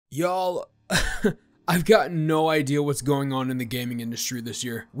Y'all, I've got no idea what's going on in the gaming industry this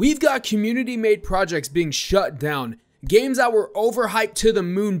year. We've got community-made projects being shut down, games that were overhyped to the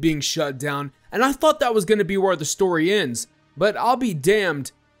moon being shut down, and I thought that was going to be where the story ends, but I'll be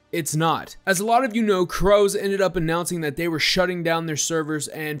damned, it's not. As a lot of you know, Crows ended up announcing that they were shutting down their servers,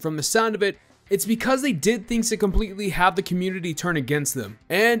 and from the sound of it, it's because they did things to completely have the community turn against them.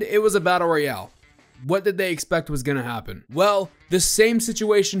 And it was a battle royale. What did they expect was going to happen? Well, the same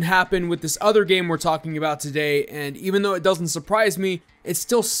situation happened with this other game we're talking about today, and even though it doesn't surprise me, it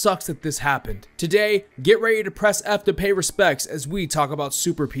still sucks that this happened. Today, get ready to press F to pay respects as we talk about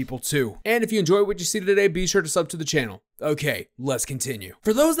Super People 2. And if you enjoy what you see today, be sure to sub to the channel. Okay, let's continue.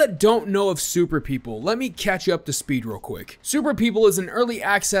 For those that don't know of Super People, let me catch you up to speed real quick. Super People is an early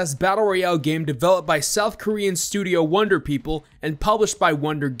access battle royale game developed by South Korean studio Wonder People and published by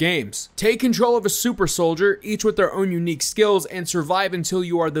Wonder Games. Take control of a super soldier, each with their own unique skills, and survive until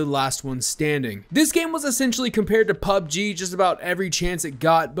you are the last one standing. This game was essentially compared to PUBG just about every chance it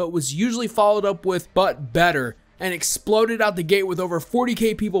got, but was usually followed up with "but better," and exploded out the gate with over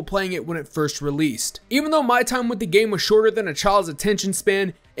 40k people playing it when it first released. Even though my time with the game was shorter than a child's attention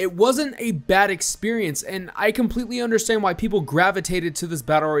span, it wasn't a bad experience, and I completely understand why people gravitated to this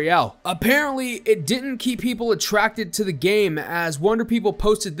battle royale. Apparently, it didn't keep people attracted to the game, as Wonder People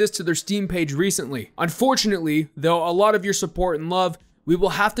posted this to their Steam page recently. Unfortunately, though a lot of your support and love, we will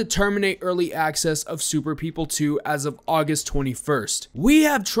have to terminate early access of Super People 2 as of August 21st. We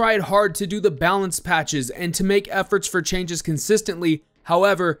have tried hard to do the balance patches and to make efforts for changes consistently.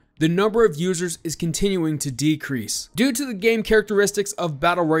 However, the number of users is continuing to decrease. Due to the game characteristics of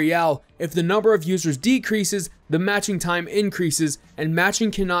Battle Royale, if the number of users decreases, the matching time increases, and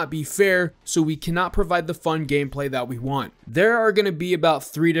matching cannot be fair, so we cannot provide the fun gameplay that we want. There are going to be about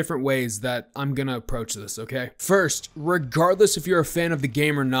 3 different ways that I'm going to approach this, okay? First, regardless if you're a fan of the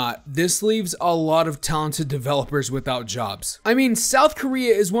game or not, this leaves a lot of talented developers without jobs. I mean, South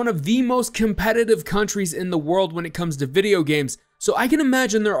Korea is one of the most competitive countries in the world when it comes to video games, so I can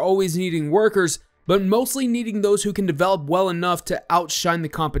imagine they're always needing workers, but mostly needing those who can develop well enough to outshine the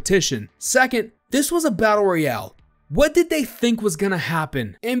competition. Second, this was a battle royale. What did they think was gonna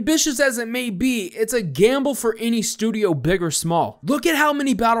happen? Ambitious as it may be, it's a gamble for any studio, big or small. Look at how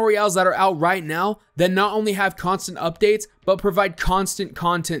many battle royales that are out right now that not only have constant updates, but provide constant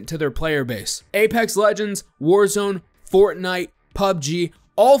content to their player base. Apex Legends, Warzone, Fortnite, PUBG,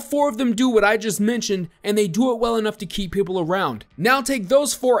 all 4 of them do what I just mentioned, and they do it well enough to keep people around. Now take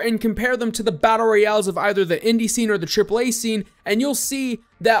those 4 and compare them to the battle royales of either the indie scene or the AAA scene, and you'll see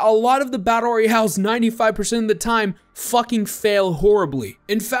that a lot of the battle royales 95% of the time fucking fail horribly.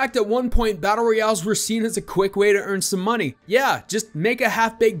 In fact, at one point, battle royales were seen as a quick way to earn some money. Yeah, just make a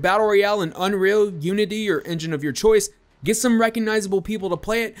half-baked battle royale in Unreal, Unity, or engine of your choice, get some recognizable people to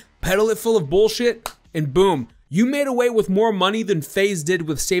play it, peddle it full of bullshit, and boom. You made away with more money than FaZe did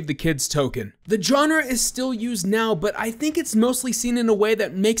with Save the Kids token. The genre is still used now, but I think it's mostly seen in a way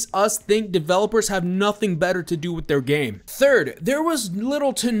that makes us think developers have nothing better to do with their game. Third, there was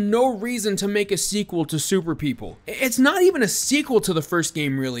little to no reason to make a sequel to Super People. It's not even a sequel to the first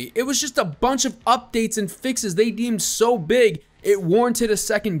game really, it was just a bunch of updates and fixes they deemed so big it warranted a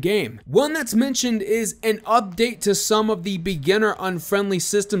second game. One that's mentioned is an update to some of the beginner unfriendly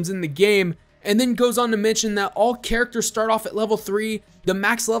systems in the game, and then goes on to mention that all characters start off at level 3, the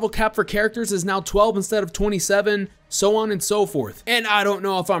max level cap for characters is now 12 instead of 27, so on and so forth. And I don't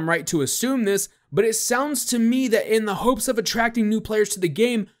know if I'm right to assume this, but it sounds to me that in the hopes of attracting new players to the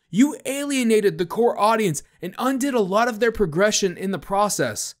game, you alienated the core audience and undid a lot of their progression in the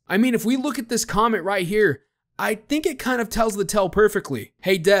process. I mean, if we look at this comment right here, I think it kind of tells the tale perfectly.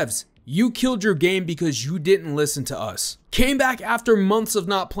 Hey devs, you killed your game because you didn't listen to us. Came back after months of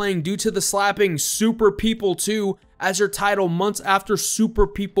not playing due to the slapping Super People 2 as your title months after Super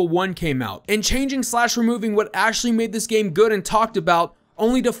People 1 came out, and changing / removing what actually made this game good and talked about,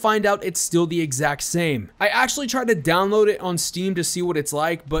 only to find out it's still the exact same. I actually tried to download it on Steam to see what it's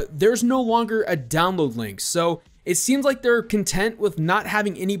like, but there's no longer a download link, so it seems like they're content with not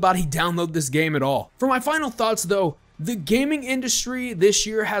having anybody download this game at all. For my final thoughts though, the gaming industry this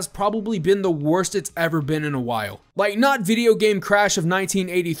year has probably been the worst it's ever been in a while. Like, not video game crash of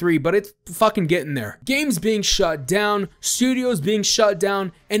 1983, but it's fucking getting there. Games being shut down, studios being shut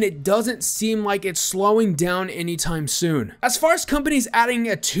down, and it doesn't seem like it's slowing down anytime soon. As far as companies adding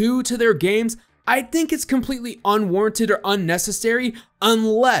a 2 to their games, I think it's completely unwarranted or unnecessary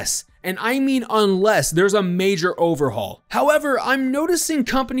unless, and I mean unless, there's a major overhaul. However, I'm noticing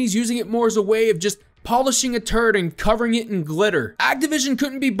companies using it more as a way of just polishing a turd and covering it in glitter. Activision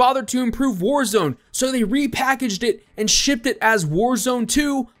couldn't be bothered to improve Warzone, so they repackaged it and shipped it as Warzone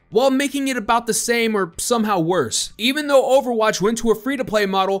 2, while making it about the same or somehow worse. Even though Overwatch went to a free-to-play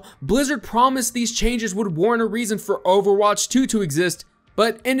model, Blizzard promised these changes would warrant a reason for Overwatch 2 to exist,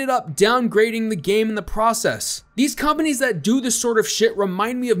 but ended up downgrading the game in the process. These companies that do this sort of shit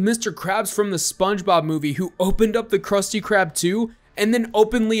remind me of Mr. Krabs from the SpongeBob movie, who opened up the Krusty Krab 2 and then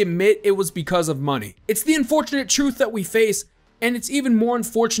openly admit it was because of money. It's the unfortunate truth that we face, and it's even more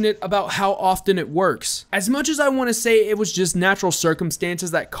unfortunate about how often it works. As much as I want to say it was just natural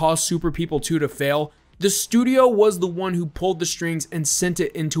circumstances that caused Super People 2 to fail, the studio was the one who pulled the strings and sent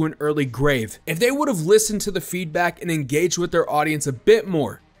it into an early grave. If they would have listened to the feedback and engaged with their audience a bit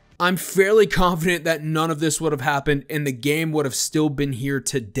more, I'm fairly confident that none of this would have happened and the game would have still been here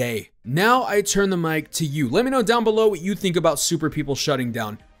today. Now I turn the mic to you. Let me know down below what you think about Super People shutting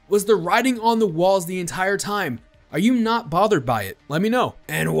down. Was the writing on the walls the entire time? Are you not bothered by it? Let me know.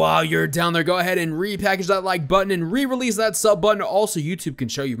 And while you're down there, go ahead and repackage that like button and re-release that sub button. Also, YouTube can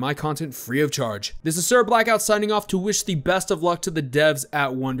show you my content free of charge. This is Sir Blackout signing off to wish the best of luck to the devs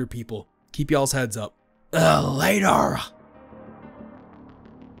at Wonder People. Keep y'all's heads up. Later.